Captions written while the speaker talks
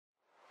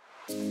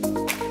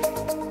I'm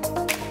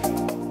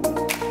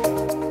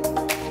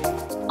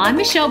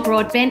Michelle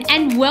Broadbent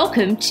and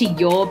welcome to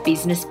your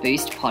Business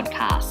Boost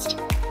podcast.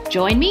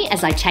 Join me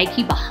as I take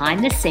you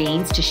behind the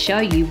scenes to show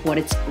you what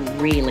it's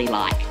really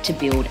like to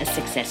build a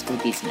successful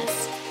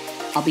business.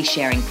 I'll be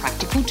sharing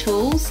practical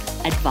tools,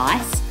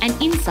 advice, and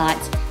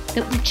insights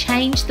that will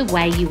change the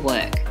way you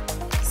work.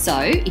 So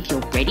if you're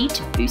ready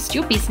to boost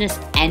your business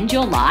and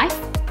your life,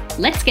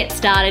 let's get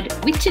started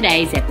with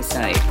today's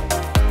episode.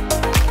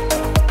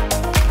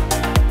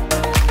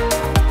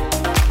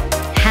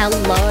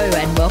 Hello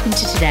and welcome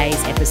to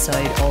today's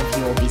episode of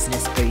your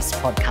Business Boost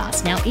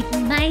podcast. Now, it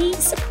may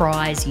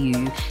surprise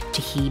you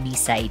to hear me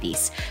say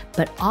this,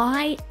 but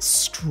I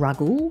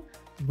struggle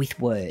with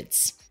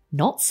words,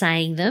 not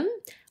saying them,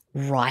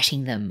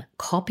 writing them.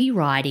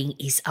 Copywriting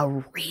is a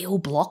real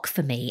block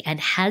for me and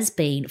has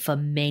been for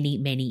many,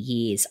 many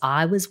years.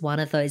 I was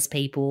one of those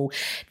people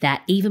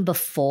that even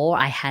before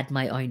I had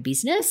my own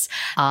business,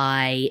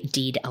 I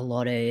did a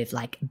lot of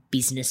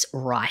business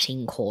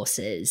writing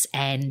courses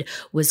and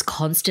was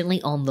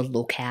constantly on the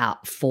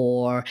lookout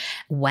for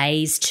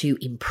ways to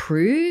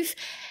improve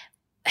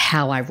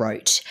how I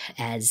wrote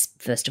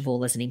first of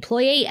all as an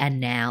employee and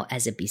now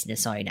as a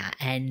business owner.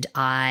 And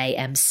I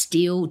am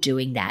still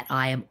doing that.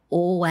 I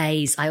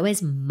always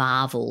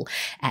marvel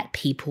at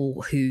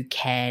people who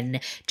can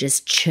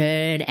just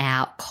churn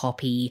out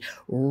copy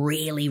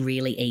really,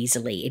 really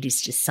easily. It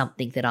is just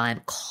something that I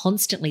am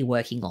constantly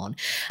working on.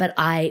 But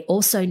I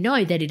also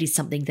know that it is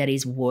something that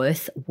is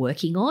worth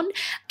working on,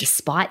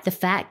 despite the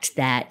fact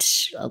that,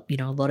 a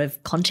lot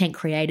of content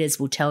creators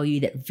will tell you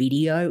that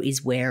video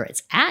is where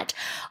it's at.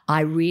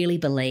 I really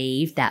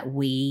believe that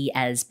we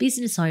as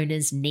business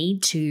owners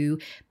need to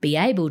be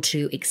able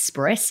to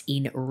express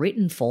in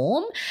written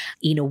form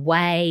in a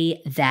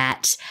way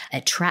that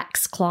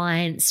attracts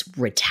clients,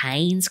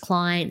 retains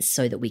clients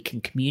so that we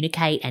can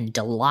communicate and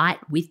delight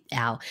with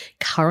our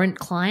current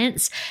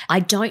clients.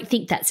 I don't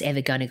think that's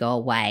ever going to go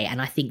away.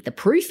 And I think the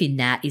proof in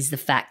that is the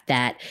fact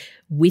that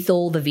with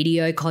all the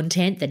video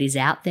content that is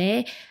out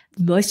there,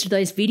 most of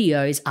those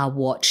videos are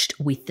watched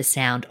with the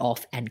sound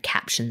off and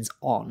captions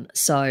on.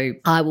 So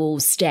I will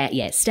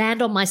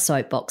stand on my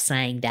soapbox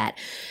saying that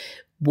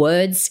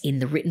words in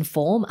the written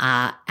form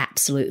are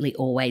absolutely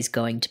always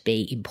going to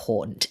be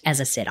important.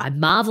 As I said, I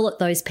marvel at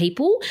those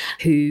people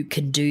who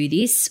can do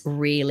this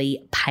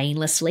really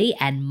painlessly,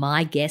 and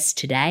my guest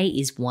today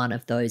is one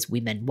of those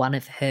women. One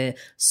of her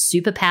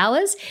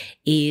superpowers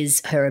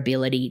is her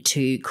ability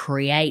to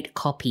create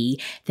copy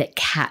that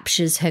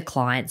captures her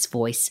client's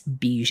voice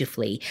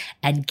beautifully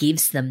and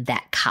gives them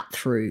that cut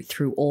through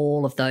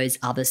all of those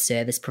other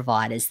service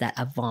providers that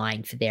are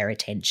vying for their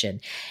attention,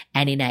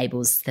 and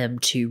enables them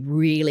to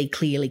really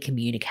clearly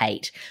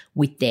communicate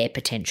with their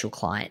potential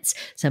clients.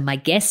 So my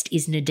guest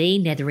is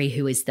Nadine Nethery,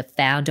 who is the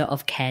founder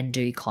of Can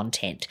Do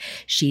Content.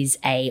 She's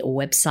a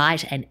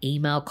website and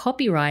email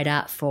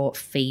copywriter for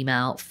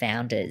female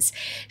founders.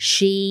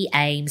 She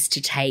aims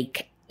to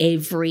take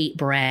every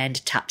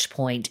brand touch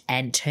point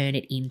and turn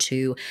it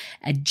into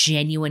a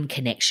genuine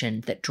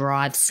connection that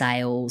drives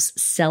sales,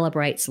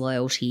 celebrates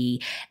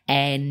loyalty,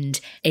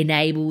 and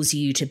enables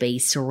you to be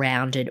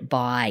surrounded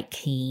by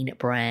keen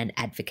brand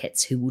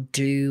advocates who will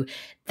do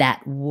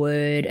that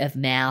word of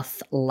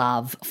mouth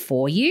love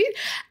for you.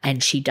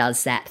 And she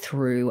does that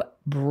through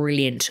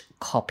brilliant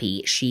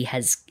copy. She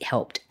has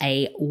helped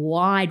a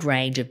wide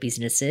range of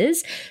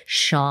businesses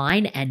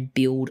shine and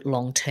build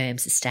long-term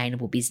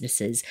sustainable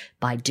businesses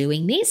by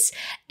doing this.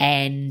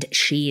 And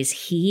she is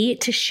here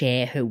to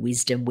share her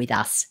wisdom with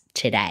us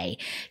today.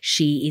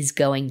 She is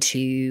going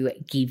to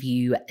give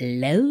you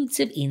loads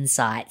of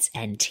insights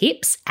and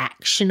tips,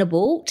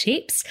 actionable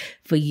tips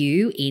for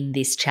you in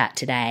this chat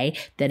today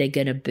that are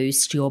going to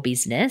boost your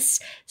business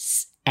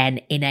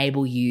and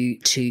enable you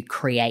to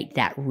create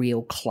that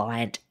real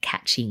client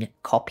catching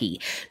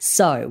copy.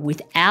 So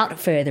without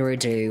further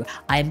ado,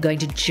 I am going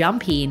to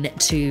jump in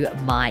to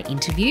my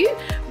interview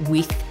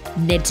with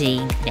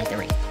Nadine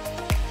Nethery.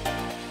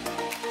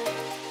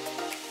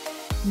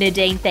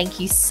 Nadine, thank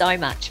you so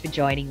much for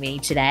joining me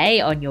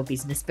today on your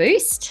Business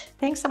Boost.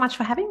 Thanks so much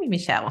for having me,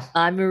 Michelle.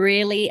 I'm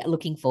really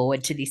looking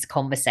forward to this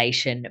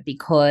conversation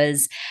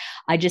because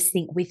I just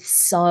think with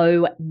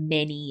so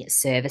many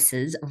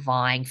services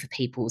vying for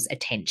people's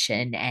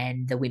attention,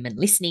 and the women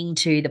listening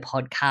to the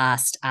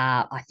podcast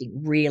are, I think,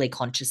 really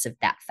conscious of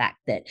that fact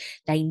that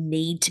they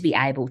need to be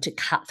able to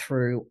cut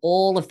through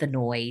all of the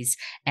noise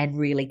and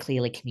really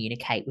clearly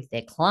communicate with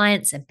their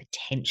clients and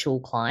potential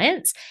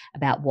clients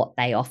about what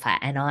they offer.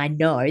 And I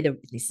know that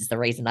this is the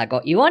reason I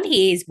got you on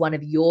here, is one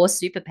of your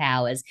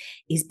superpowers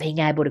is being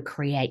able to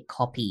create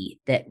copy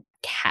that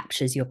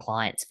captures your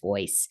client's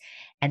voice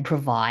and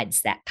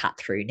provides that cut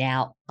through.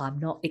 Now, I'm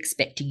not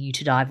expecting you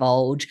to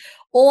divulge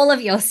all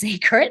of your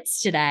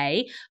secrets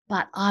today,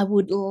 but I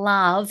would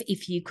love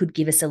if you could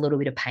give us a little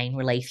bit of pain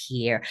relief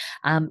here.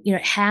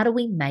 How do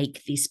we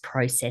make this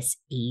process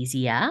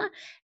easier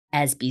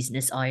as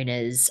business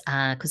owners?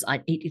 Because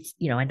I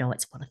know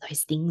it's one of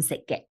those things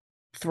that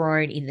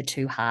thrown in the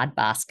too hard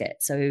basket.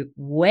 So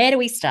where do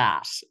we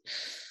start?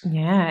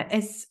 Yeah,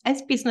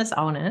 as business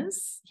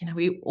owners,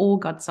 we all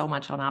got so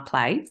much on our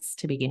plates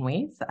to begin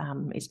with,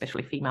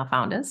 especially female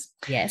founders.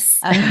 Yes.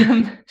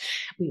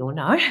 We all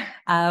know.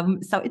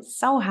 So it's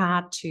so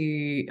hard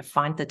to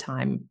find the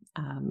time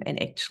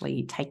and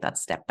actually take that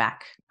step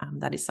back.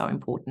 That is so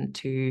important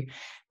to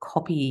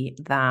copy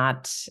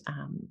that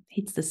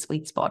hits the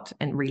sweet spot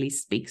and really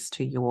speaks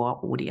to your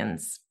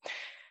audience.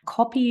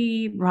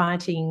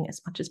 Copywriting,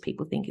 as much as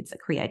people think it's a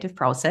creative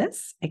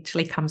process,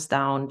 actually comes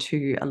down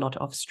to a lot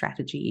of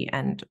strategy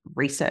and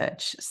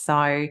research.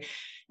 So,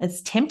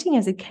 as tempting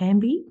as it can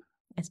be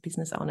as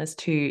business owners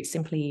to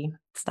simply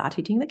start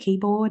hitting the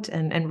keyboard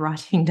and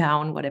writing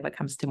down whatever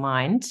comes to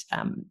mind,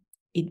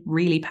 it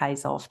really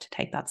pays off to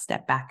take that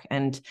step back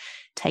and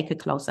take a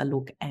closer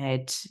look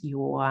at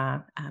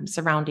your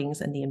surroundings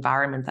and the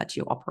environment that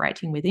you're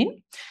operating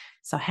within.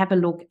 So have a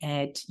look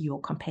at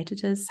your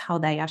competitors, how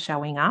they are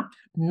showing up,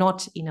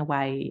 not in a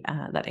way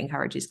that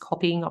encourages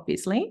copying,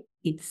 obviously.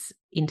 It's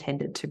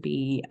intended to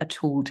be a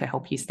tool to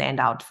help you stand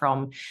out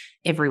from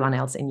everyone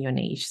else in your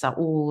niche. So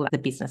all the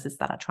businesses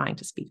that are trying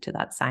to speak to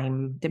that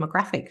same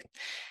demographic.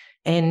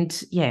 And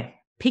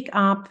pick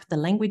up the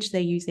language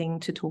they're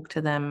using to talk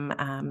to them,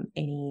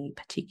 any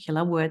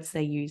particular words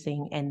they're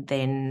using, and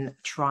then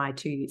try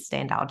to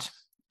stand out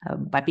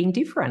by being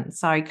different.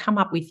 So come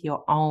up with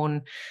your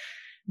own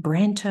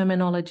brand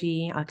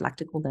terminology. I'd like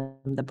to call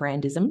them the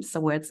brandisms, so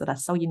words that are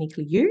so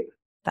uniquely you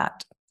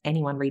that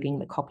anyone reading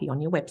the copy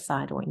on your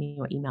website or in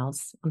your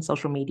emails on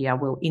social media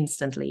will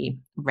instantly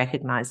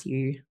recognize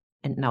you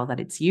and know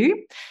that it's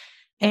you.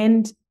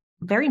 And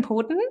very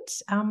important,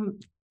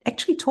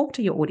 actually talk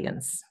to your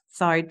audience.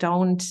 So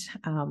don't,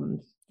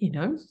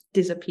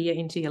 disappear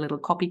into your little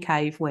copy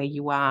cave where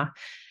you are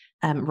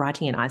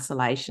writing in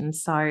isolation.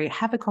 So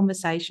have a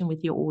conversation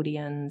with your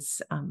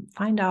audience,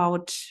 find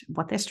out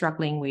what they're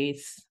struggling with,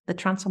 the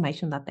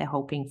transformation that they're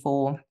hoping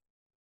for,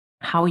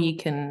 how you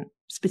can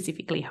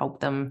specifically help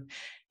them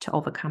to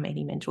overcome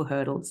any mental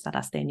hurdles that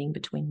are standing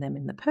between them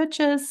and the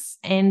purchase,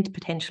 and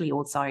potentially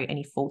also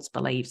any false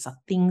beliefs or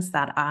things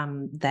that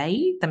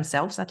they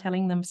themselves are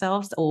telling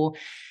themselves, or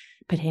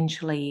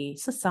potentially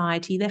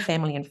society, their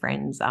family and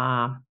friends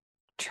are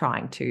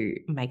trying to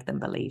make them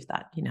believe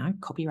that,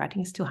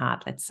 copywriting is too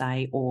hard, let's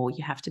say, or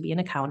you have to be an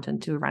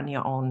accountant to run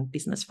your own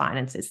business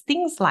finances,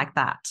 things like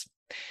that.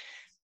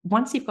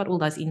 Once you've got all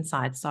those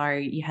insights, so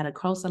you had a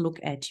closer look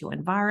at your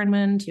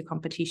environment, your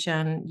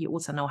competition, you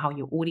also know how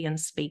your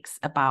audience speaks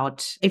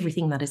about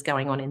everything that is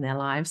going on in their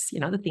lives,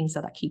 the things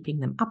that are keeping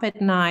them up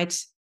at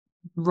night.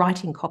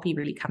 Writing copy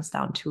really comes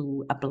down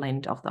to a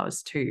blend of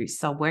those two.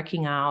 So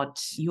working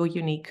out your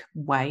unique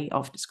way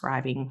of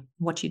describing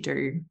what you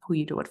do, who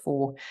you do it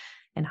for,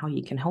 and how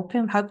you can help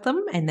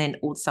them, and then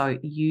also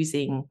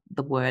using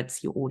the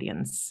words your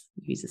audience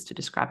uses to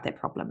describe their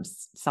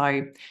problems.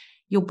 So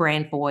your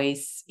brand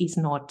voice is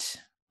not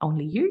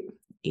only you,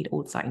 it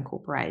also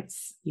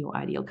incorporates your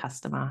ideal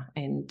customer,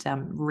 and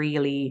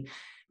really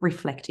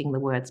reflecting the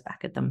words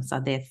back at them. So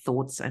their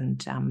thoughts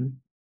and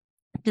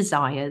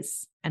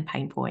desires and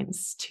pain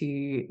points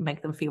to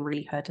make them feel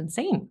really heard and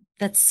seen.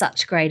 That's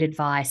such great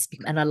advice.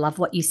 And I love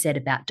what you said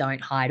about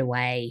don't hide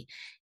away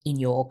in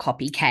your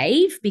copy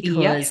cave,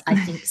 because I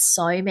think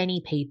so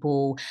many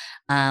people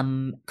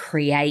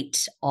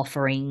create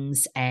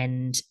offerings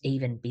and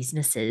even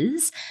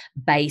businesses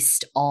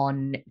based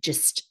on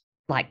just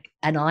like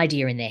an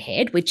idea in their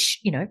head,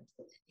 which,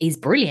 is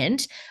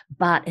brilliant,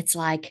 but it's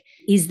like,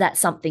 is that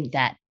something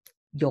that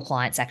your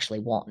clients actually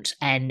want?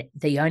 And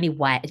the only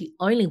way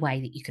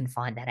that you can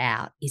find that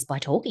out is by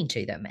talking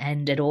to them.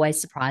 And it always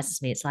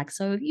surprises me. It's like,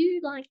 so have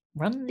you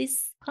run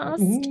this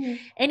past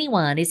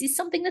anyone? Is this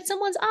something that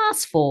someone's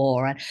asked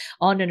for? And,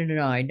 oh,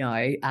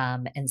 no.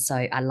 And so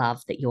I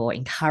love that you're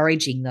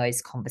encouraging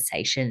those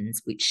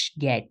conversations, which,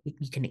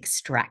 you can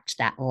extract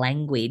that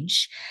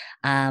language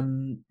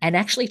and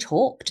actually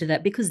talk to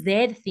that, because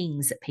they're the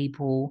things that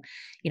people,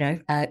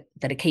 that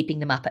are keeping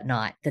them up at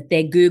night, that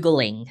they're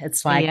Googling.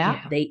 It's like,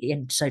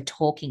 and so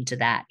talking to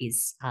that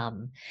is,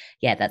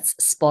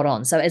 that's spot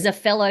on. So as a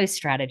fellow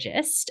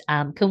strategist,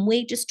 can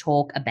we just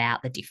talk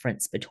about the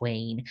difference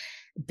between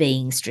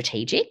being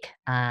strategic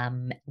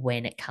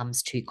when it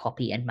comes to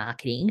copy and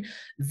marketing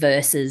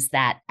versus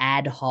that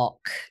ad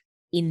hoc,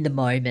 in the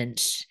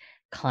moment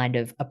kind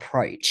of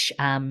approach,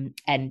 and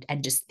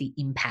just the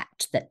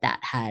impact that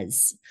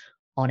has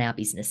on our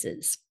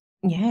businesses?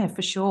 Yeah,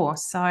 for sure.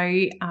 So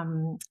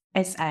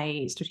as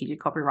a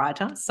strategic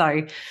copywriter,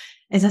 so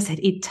as I said,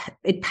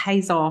 it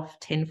pays off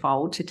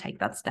tenfold to take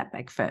that step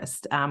back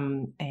first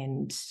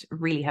and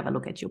really have a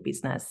look at your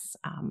business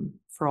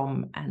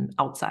from an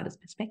outsider's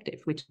perspective,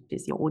 which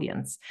is your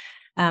audience.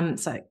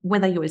 So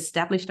whether you're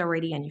established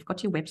already and you've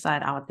got your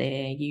website out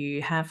there,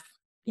 you have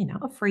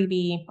a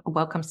freebie, a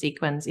welcome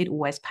sequence, it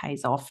always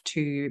pays off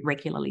to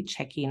regularly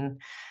check in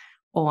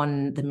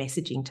on the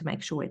messaging to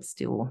make sure it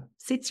still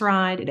sits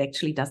right, it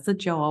actually does the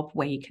job,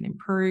 where you can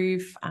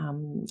improve,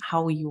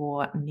 how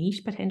your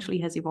niche potentially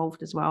has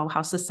evolved as well,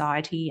 how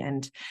society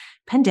and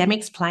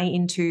pandemics play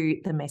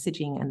into the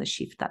messaging and the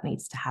shift that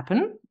needs to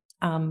happen,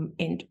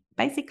 and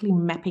basically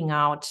mapping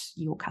out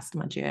your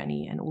customer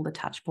journey and all the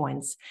touch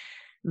points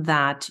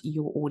that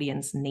your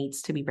audience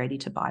needs to be ready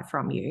to buy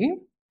from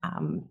you.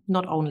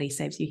 Not only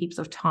saves you heaps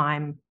of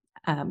time,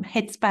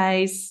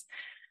 headspace,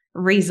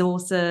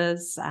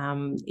 resources,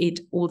 it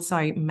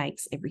also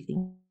makes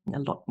everything a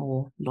lot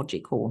more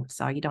logical.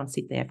 So you don't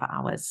sit there for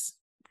hours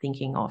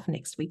thinking of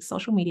next week's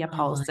social media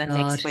posts and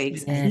next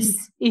week's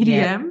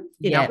EDM,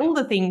 all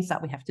the things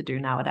that we have to do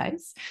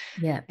nowadays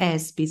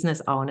as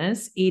business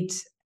owners. It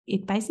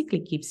basically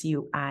gives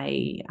you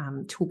a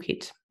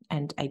toolkit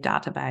and a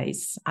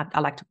database. I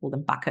like to call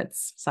them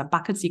buckets. So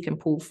buckets you can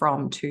pull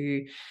from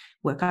to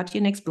work out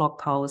your next blog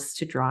post,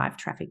 to drive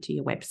traffic to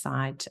your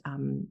website.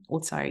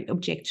 Also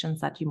objections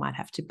that you might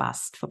have to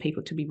bust for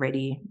people to be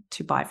ready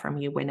to buy from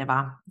you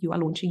whenever you are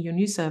launching your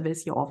new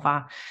service, your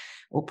offer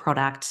or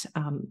product.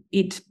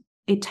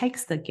 It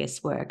takes the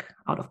guesswork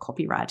out of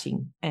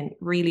copywriting, and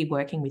really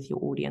working with your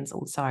audience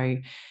also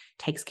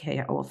takes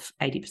care of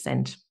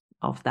 80%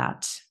 of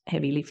that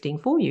heavy lifting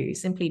for you,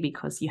 simply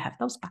because you have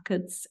those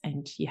buckets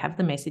and you have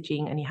the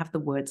messaging and you have the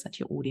words that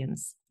your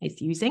audience is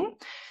using.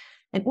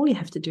 And all you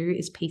have to do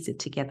is piece it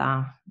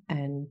together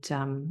and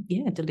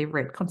deliver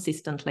it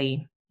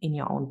consistently in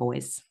your own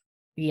voice.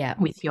 Yeah.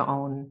 With your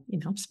own,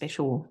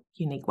 special,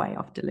 unique way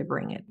of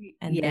delivering it.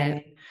 And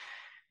then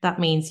that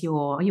means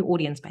your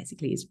audience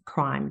basically is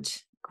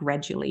primed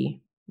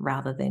gradually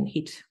rather than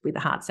hit with a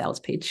hard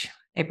sales pitch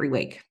every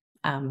week.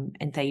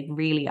 And they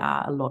really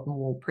are a lot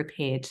more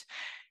prepared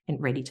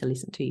and ready to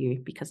listen to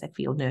you because they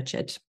feel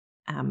nurtured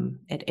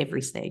at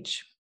every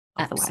stage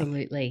of the way.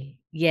 Absolutely.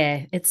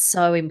 Yeah, it's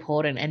so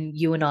important. And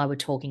you and I were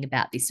talking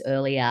about this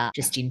earlier,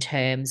 just in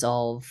terms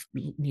of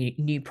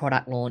new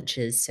product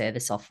launches,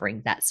 service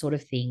offering, that sort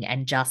of thing,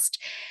 and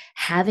just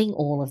having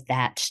all of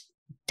that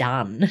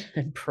done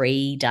and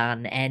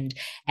pre-done and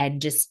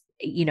just,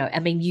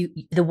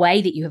 the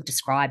way that you have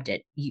described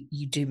it,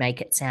 you do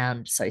make it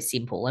sound so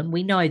simple. And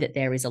we know that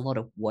there is a lot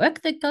of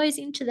work that goes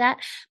into that.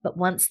 But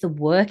once the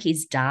work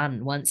is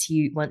done, once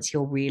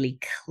you're really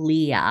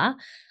clear,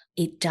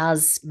 it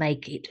does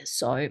make it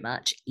so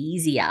much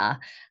easier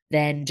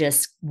than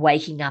just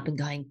waking up and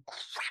going,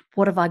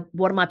 crap,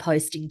 what am I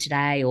posting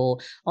today? Or,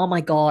 oh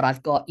my God,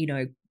 I've got,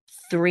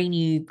 3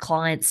 new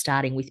clients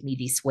starting with me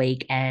this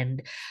week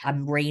and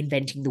I'm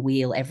reinventing the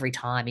wheel every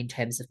time in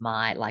terms of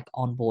my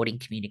onboarding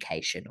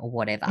communication or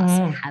whatever.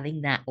 So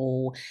having that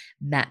all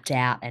mapped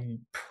out and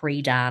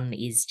pre-done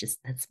is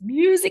that's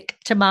music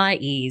to my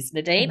ears,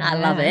 Nadine. I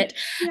love it.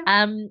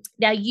 Yeah.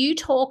 Now you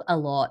talk a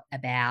lot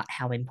about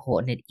how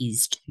important it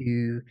is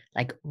to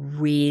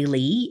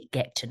really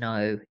get to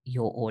know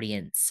your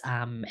audience,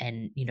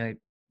 and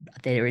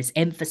there is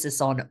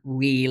emphasis on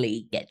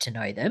really get to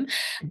know them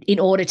in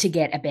order to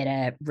get a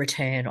better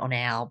return on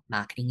our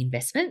marketing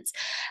investments.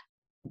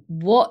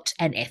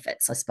 And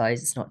efforts, I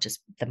suppose. It's not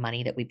just the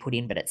money that we put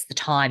in, but it's the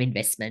time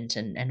investment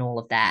and all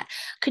of that.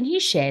 Can you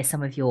share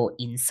some of your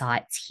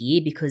insights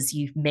here? Because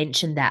you've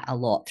mentioned that a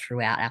lot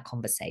throughout our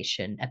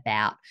conversation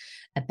about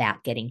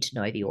getting to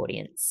know the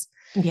audience.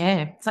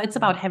 Yeah. So it's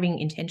about having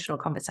intentional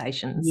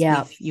conversations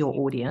with your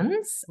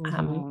audience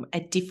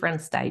at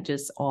different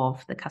stages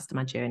of the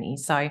customer journey.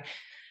 So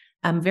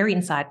very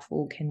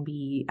insightful can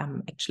be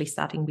actually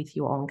starting with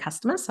your own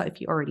customers. So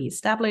if you're already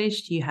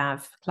established, you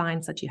have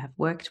clients that you have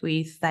worked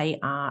with, they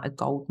are a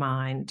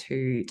goldmine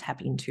to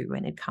tap into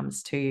when it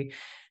comes to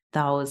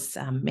those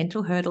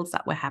mental hurdles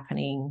that were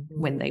happening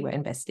when they were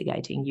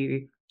investigating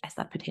you as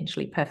that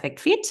potentially perfect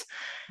fit.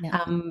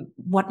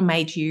 What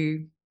made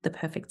you the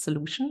perfect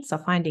solution? So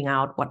finding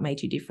out what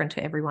made you different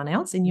to everyone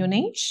else in your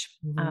niche.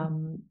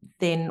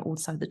 Then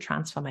also the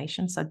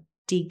transformation. So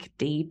dig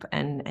deep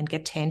and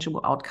get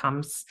tangible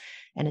outcomes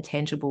and a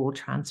tangible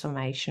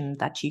transformation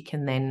that you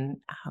can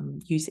then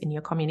use in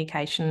your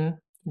communication,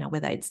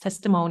 whether it's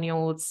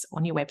testimonials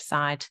on your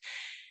website,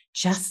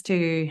 just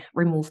to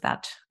remove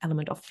that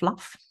element of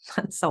fluff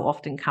that so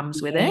often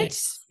comes with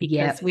it.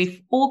 Because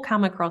we've all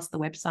come across the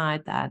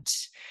website that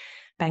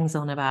bangs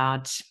on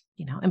about,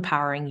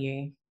 empowering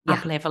you,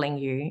 up-leveling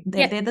you.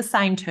 They're the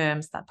same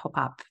terms that pop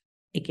up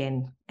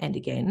again and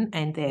again,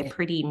 and they're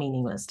pretty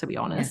meaningless, to be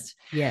honest.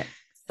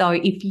 So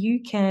if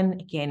you can,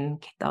 again,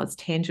 get those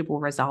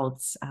tangible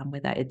results,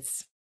 whether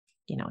it's,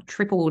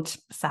 tripled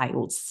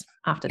sales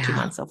after 2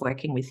 months of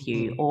working with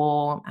you,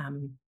 or,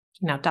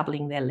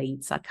 doubling their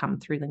leads that come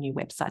through the new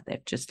website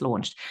they've just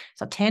launched.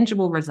 So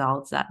tangible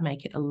results that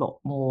make it a lot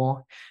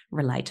more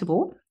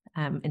relatable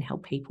and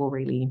help people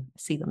really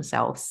see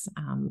themselves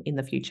in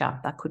the future.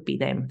 That could be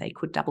them. They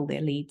could double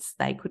their leads.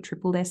 They could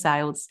triple their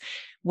sales,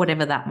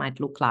 whatever that might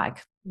look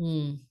like.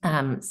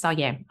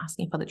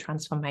 Asking for the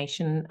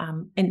transformation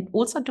and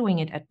also doing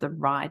it at the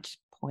right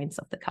points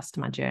of the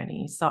customer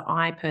journey. So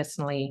I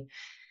personally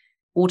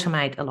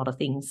automate a lot of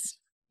things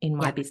in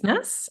my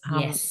business.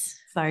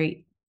 So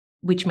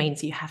which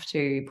means you have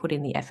to put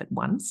in the effort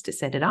once to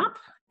set it up.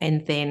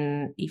 And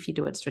then if you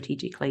do it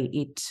strategically,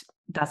 it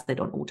does it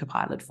on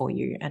autopilot for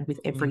you. And with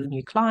every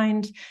new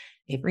client,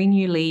 every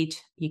new lead,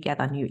 you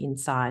gather new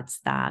insights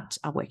that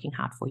are working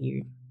hard for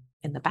you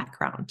in the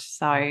background.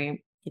 So,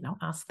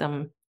 ask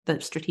them the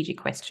strategic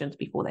questions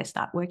before they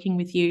start working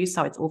with you.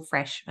 So it's all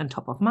fresh and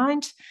top of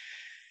mind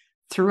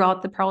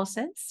throughout the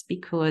process,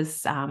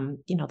 because,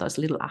 those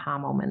little aha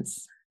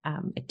moments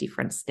at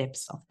different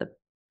steps of the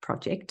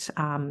project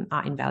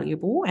are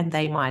invaluable, and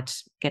they might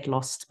get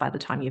lost by the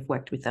time you've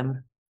worked with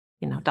them,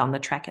 down the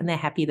track, and they're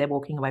happy, they're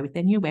walking away with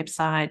their new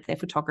website, their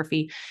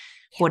photography,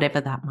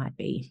 whatever that might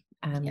be.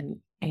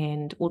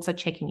 And also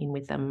checking in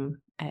with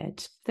them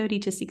at 30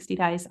 to 60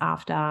 days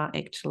after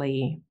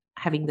actually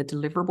having the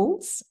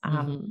deliverables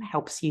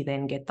helps you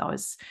then get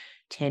those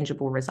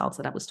tangible results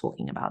that I was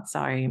talking about.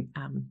 So,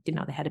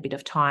 they had a bit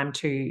of time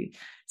to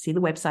see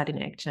the website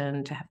in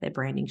action, to have their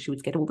branding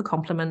shoots, get all the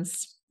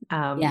compliments,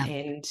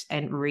 and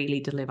really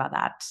deliver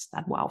that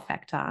wow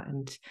factor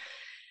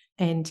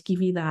and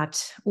give you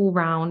that all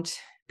round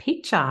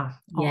picture.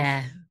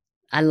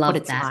 I love what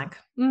it's that. like.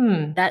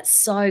 That's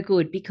so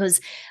good, because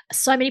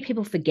so many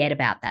people forget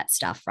about that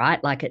stuff,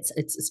 right? Like it's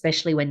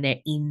especially when they're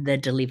in the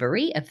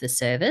delivery of the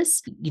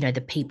service,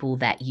 the people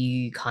that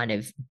you kind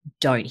of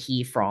don't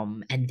hear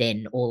from, and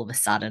then all of a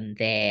sudden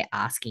they're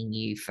asking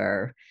you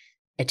for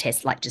a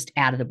test, like just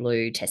out of the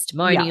blue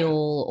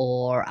testimonial,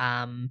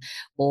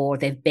 or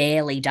they've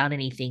barely done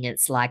anything.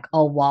 It's like,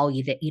 oh, while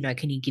you're there,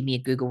 can you give me a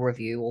Google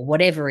review or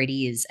whatever it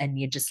is? And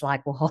you're just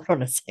like, well, hold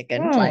on a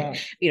second. Like,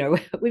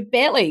 we've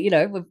barely,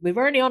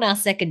 we're only on our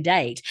second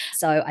date.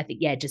 So I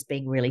think, just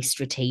being really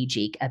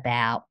strategic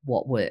about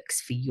what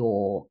works for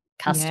your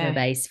customer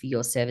base, for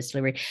your service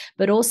delivery,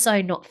 but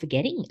also not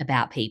forgetting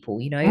about people,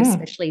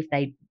 especially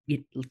if you're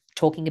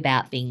talking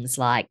about things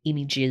like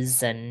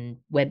images and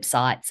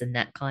websites and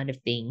that kind of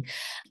thing,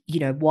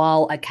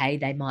 while, okay,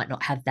 they might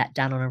not have that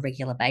done on a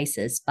regular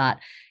basis, but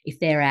if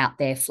they're out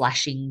there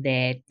flashing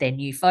their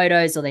new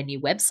photos or their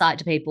new website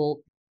to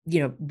people,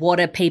 what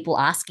are people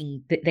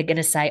asking? They're going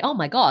to say, oh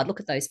my God, look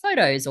at those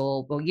photos,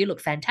 or, well, you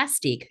look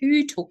fantastic.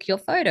 Who took your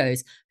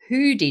photos?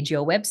 Who did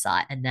your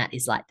website? And that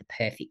is like the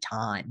perfect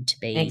time to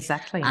be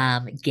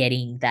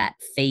getting that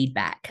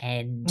feedback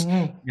and,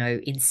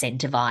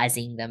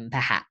 incentivizing them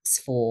perhaps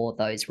for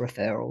those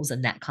referrals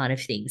and that kind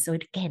of thing. So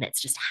again,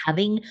 it's just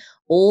having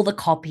all the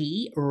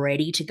copy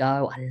ready to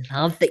go. I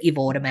love that you've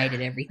automated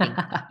everything.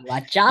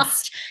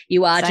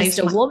 You are just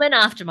a woman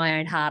after my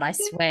own heart, I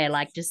swear.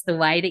 Like, just the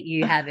way that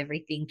you have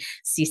everything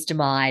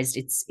systemized,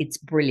 it's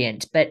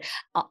brilliant. But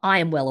I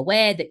am well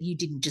aware that you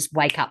didn't just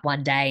wake up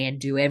one day and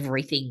do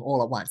everything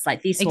all at once.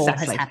 Like, this all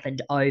has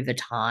happened over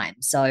time.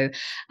 So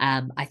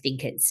I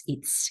think it's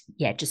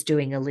just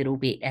doing a little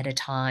bit at a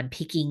time,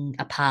 picking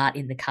apart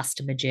in the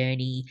customer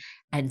journey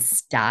and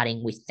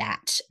starting with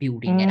that,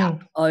 building it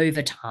up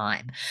over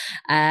time.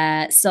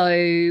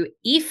 So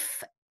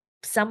if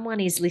someone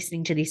is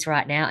listening to this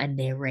right now and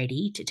they're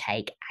ready to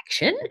take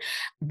action,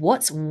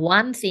 what's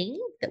one thing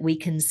that we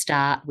can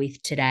start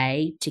with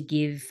today to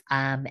give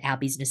our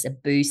business a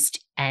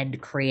boost and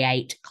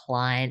create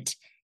client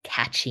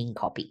catching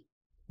copy?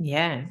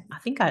 Yeah, I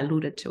think I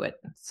alluded to it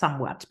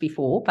somewhat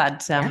before,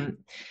 but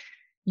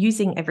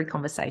using every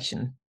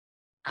conversation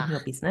in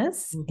your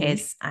business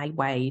as a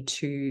way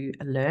to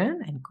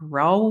learn and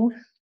grow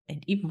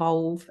and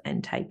evolve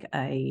and take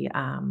a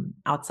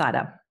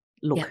outsider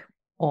look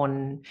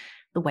on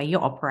the way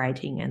you're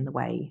operating and the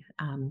way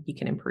you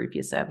can improve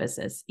your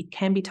services. It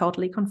can be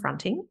totally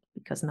confronting,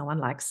 because no one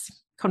likes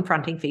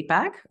confronting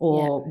feedback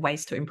or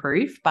ways to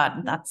improve, but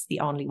that's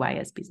the only way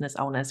as business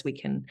owners we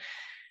can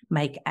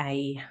make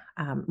a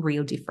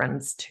real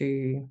difference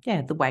to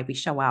the way we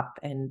show up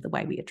and the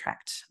way we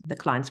attract the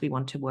clients we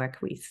want to work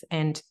with.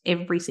 And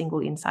every single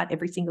insight,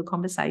 every single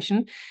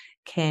conversation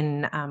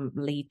can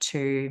lead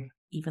to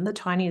even the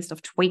tiniest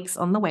of tweaks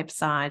on the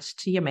website,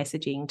 to your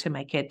messaging, to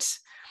make it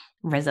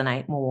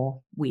resonate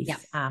more with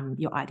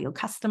your ideal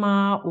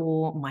customer,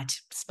 or might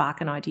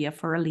spark an idea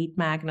for a lead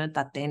magnet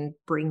that then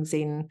brings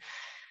in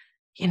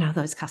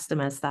those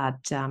customers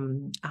that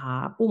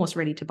are almost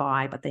ready to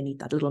buy, but they need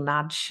that little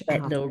nudge.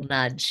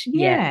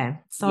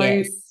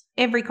 So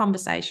every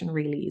conversation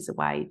really is a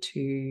way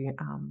to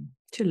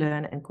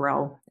learn and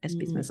grow as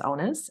business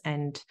owners,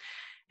 and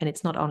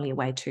it's not only a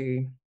way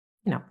to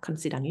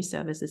consider new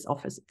services,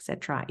 offers,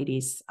 etc. It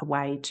is a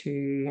way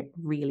to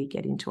really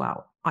get into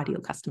our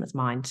ideal customer's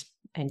mind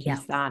and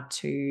use that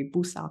to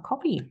boost our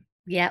copy.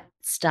 Yeah,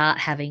 start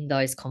having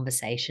those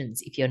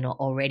conversations if you're not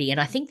already.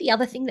 And I think the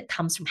other thing that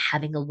comes from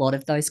having a lot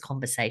of those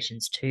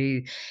conversations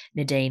too,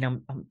 Nadine,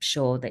 I'm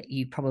sure that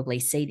you probably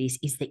see this,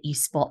 is that you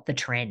spot the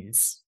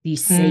trends. You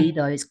see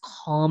those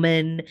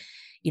common,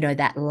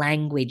 that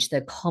language,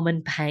 the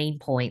common pain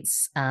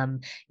points.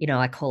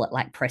 I call it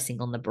like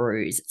pressing on the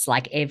bruise. It's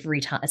like every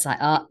time it's like,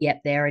 oh,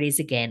 yep, there it is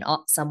again.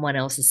 Oh, someone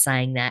else is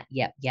saying that.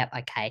 Yep,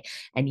 okay.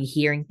 And you're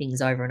hearing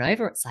things over and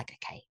over. It's like,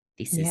 okay,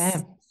 this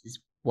is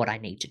what I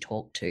need to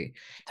talk to.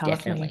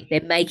 Totally.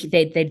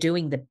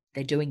 Definitely.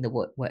 They're doing the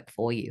work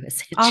for you,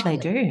 essentially. Oh, they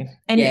do.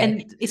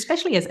 And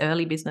especially as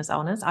early business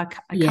owners, I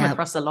come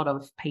across a lot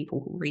of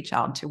people who reach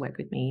out to work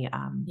with me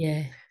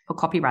for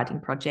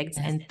copywriting projects,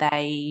 and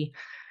they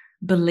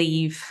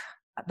believe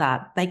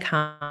that they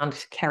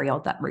can't carry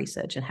out that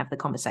research and have the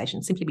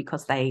conversation simply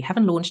because they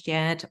haven't launched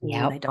yet,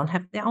 or they don't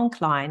have their own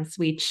clients,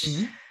 which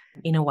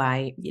in a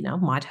way,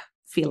 might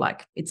feel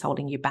like it's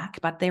holding you back.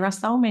 But there are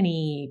so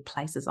many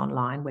places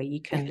online where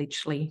you can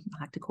literally,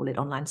 I like to call it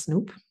online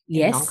snoop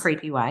in a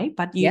non-creepy way,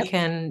 but you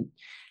can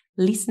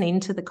listen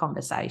into the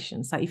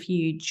conversation. So if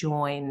you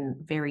join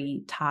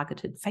very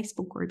targeted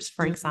Facebook groups,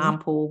 for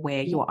example,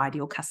 where your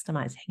ideal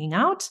customer is hanging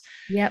out,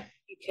 you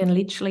can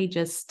literally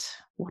just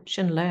watch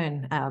and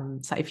learn.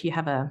 So if you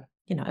have a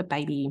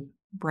baby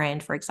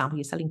brand, for example,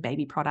 you're selling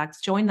baby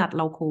products, join that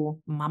local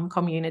mum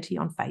community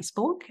on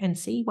Facebook and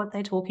see what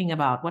they're talking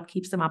about, what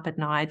keeps them up at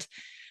night,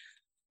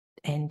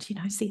 and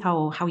see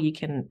how you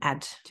can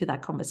add to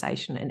that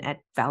conversation and add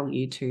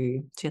value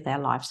to their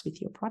lives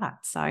with your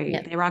product. So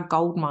there are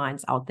gold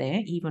mines out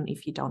there, even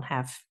if you don't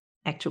have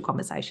actual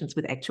conversations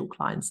with actual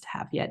clients to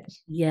have yet.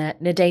 Yeah,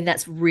 Nadine,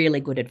 that's really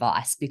good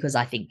advice, because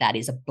I think that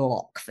is a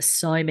block for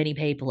so many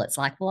people. It's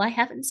like, well, I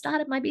haven't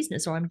started my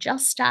business, or I'm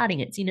just starting,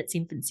 it's in its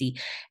infancy.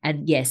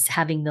 And yes,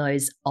 having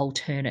those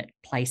alternate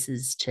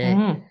places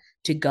to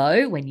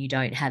go when you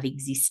don't have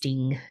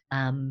existing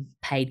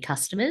paid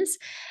customers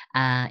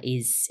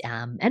is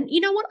and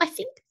you know what, I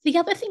think the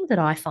other thing that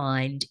I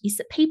find is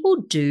that people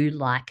do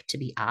like to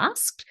be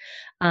asked.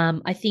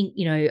 I think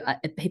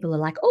people are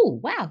like, oh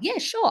wow, yeah,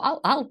 sure,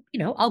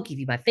 I'll give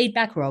you my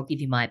feedback, or I'll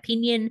give you my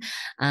opinion,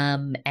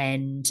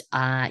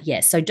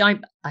 so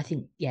don't, I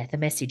think the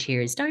message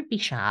here is don't be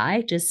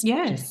shy, just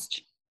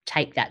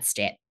take that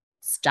step.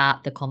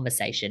 Start the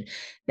conversation,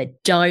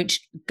 but don't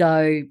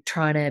go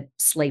trying to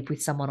sleep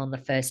with someone on the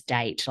first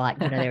date. Like,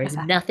 there is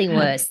nothing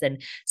worse than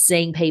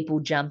seeing people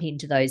jump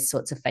into those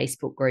sorts of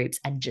Facebook groups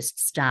and just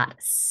start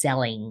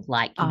selling,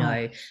 like,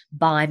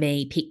 buy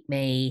me, pick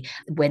me,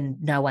 when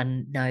no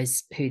one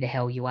knows who the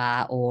hell you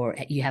are, or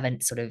you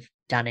haven't sort of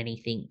done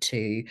anything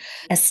to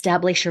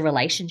establish a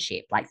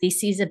relationship. Like,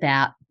 this is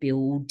about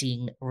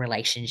building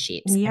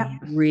relationships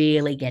and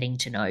really getting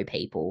to know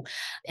people.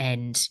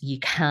 And you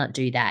can't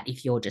do that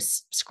if you're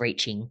just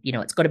screeching.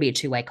 It's got to be a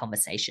two-way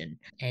conversation.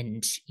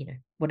 And,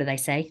 what do they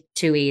say?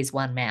 2 ears,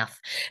 1 mouth.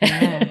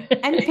 And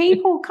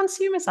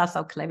consumers are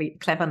so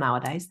clever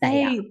nowadays.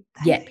 They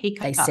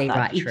pick up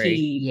that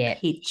icky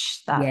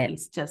pitch that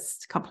is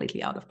just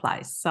completely out of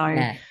place. So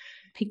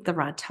pick the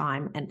right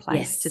time and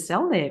place to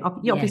sell there.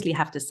 You obviously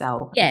have to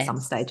sell at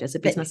some stage as a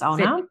business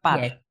owner,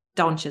 but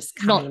don't just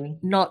come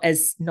not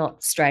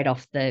straight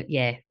off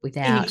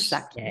without.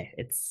 Exactly.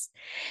 It's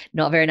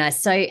not very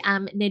nice. So,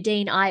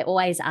 Nadine, I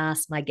always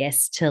ask my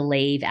guests to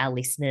leave our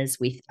listeners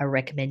with a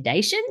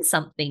recommendation,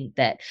 something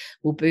that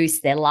will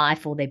boost their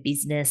life or their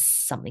business,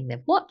 something they've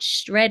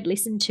watched, read,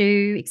 listened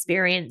to,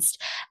 experienced.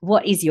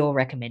 What is your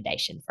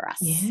recommendation for us?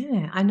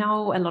 Yeah, I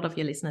know a lot of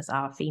your listeners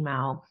are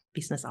female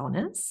business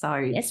owners, so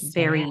it's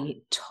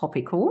very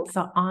topical.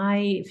 So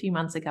a few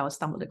months ago, I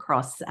stumbled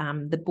across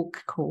the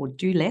book called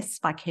Do Less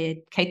by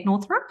Kate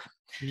Northrup.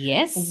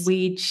 Yes.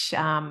 Which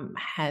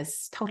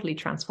has totally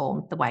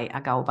transformed the way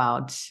I go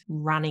about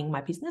running my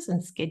business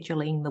and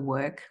scheduling the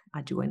work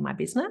I do in my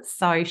business.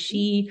 So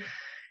she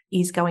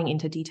is going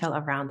into detail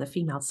around the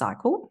female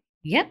cycle.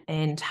 Yep.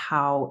 And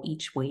how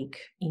each week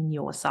in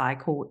your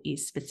cycle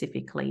is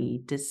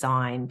specifically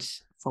designed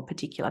for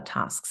particular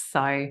tasks.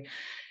 So,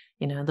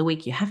 the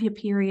week you have your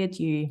period,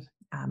 you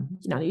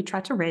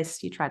try to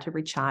rest, you try to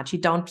recharge. You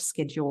don't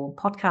schedule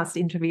podcast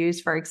interviews,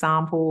 for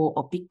example,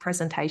 or big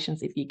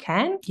presentations if you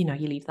can. You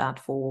leave that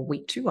for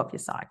week 2 of your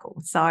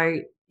cycle. So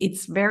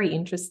it's very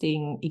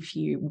interesting if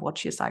you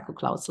watch your cycle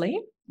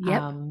closely.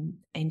 Yep.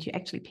 And you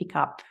actually pick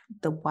up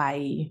the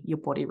way your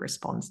body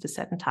responds to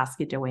certain tasks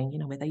you're doing,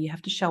 whether you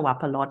have to show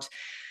up a lot.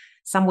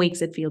 Some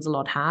weeks it feels a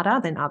lot harder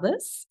than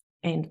others.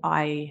 And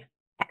I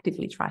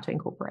actively try to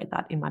incorporate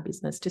that in my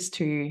business just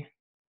to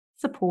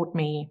support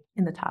me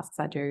in the tasks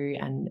I do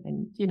and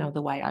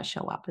the way I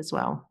show up as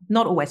well.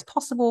 Not always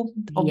possible,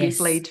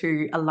 obviously,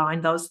 to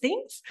align those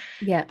things.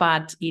 Yeah.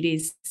 But it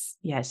is,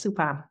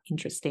 super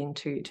interesting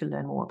to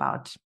learn more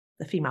about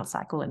the female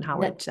cycle and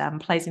how it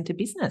plays into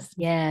business.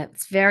 Yeah,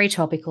 it's very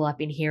topical. I've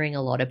been hearing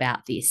a lot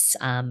about this,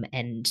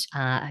 and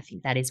I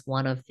think that is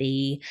one of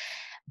the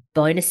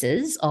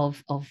bonuses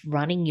of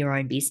running your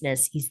own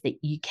business, is that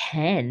you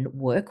can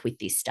work with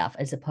this stuff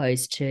as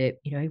opposed to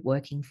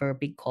working for a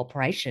big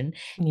corporation.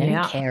 They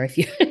don't care if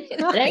you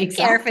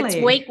care if it's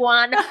week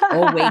 1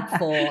 or week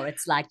 4.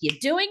 It's like you're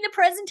doing the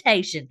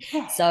presentation.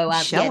 So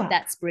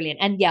that's brilliant.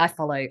 And I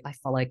follow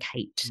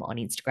Kate on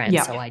Instagram.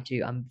 So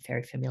I'm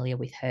very familiar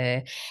with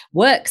her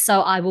work.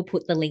 So I will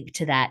put the link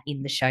to that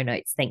in the show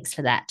notes. Thanks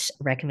for that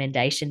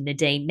recommendation,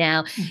 Nadine.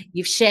 Now,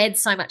 you've shared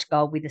so much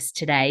gold with us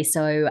today.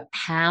 So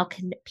how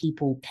can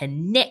people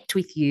connect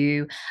with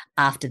you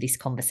after this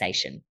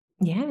conversation?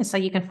 Yeah, so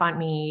you can find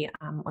me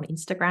on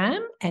Instagram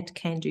at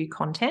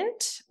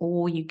CanDoContent,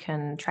 or you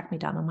can track me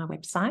down on my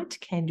website,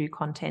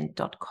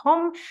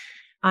 candocontent.com.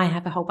 I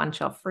have a whole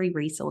bunch of free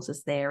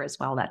resources there as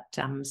well that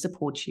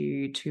support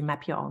you to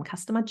map your own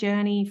customer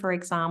journey, for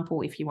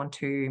example, if you want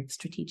to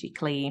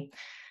strategically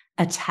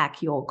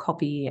attack your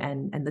copy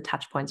and the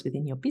touch points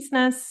within your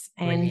business.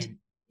 Brilliant. And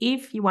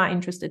if you are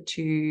interested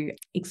to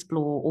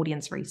explore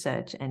audience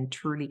research and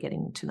truly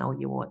getting to know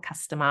your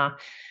customer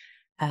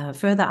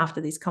further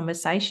after this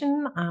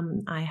conversation,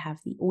 I have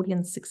the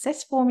Audience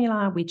Success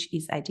Formula, which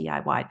is a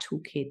DIY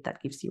toolkit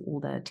that gives you all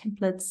the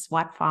templates,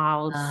 white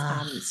files,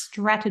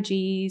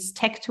 strategies,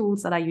 tech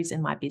tools that I use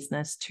in my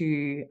business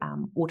to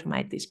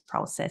automate this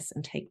process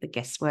and take the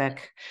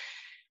guesswork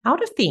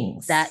out of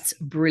things. That's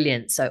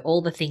brilliant. So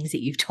all the things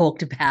that you've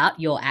talked about,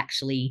 you're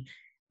actually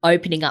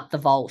opening up the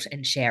vault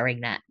and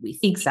sharing that with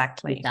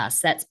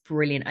us. That's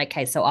brilliant.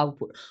 Okay, so I'll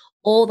put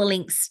all the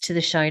links to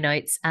the show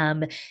notes.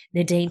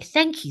 Nadine,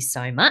 thank you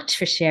so much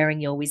for sharing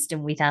your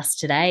wisdom with us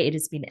today. It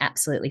has been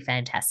absolutely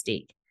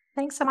fantastic.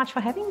 Thanks so much for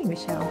having me,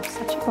 Michelle.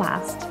 Such a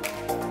blast.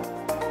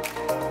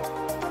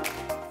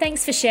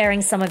 Thanks for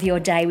sharing some of your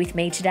day with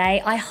me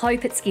today. I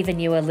hope it's given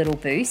you a little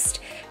boost.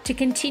 To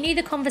continue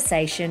the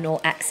conversation or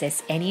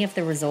access any of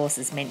the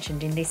resources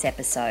mentioned in this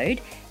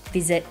episode,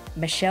 visit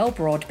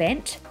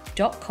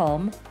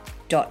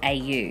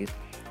michellebroadbent.com.au.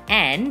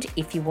 And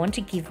if you want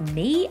to give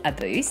me a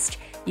boost,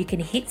 you can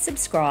hit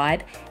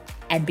subscribe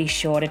and be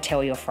sure to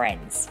tell your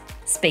friends.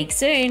 Speak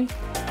soon.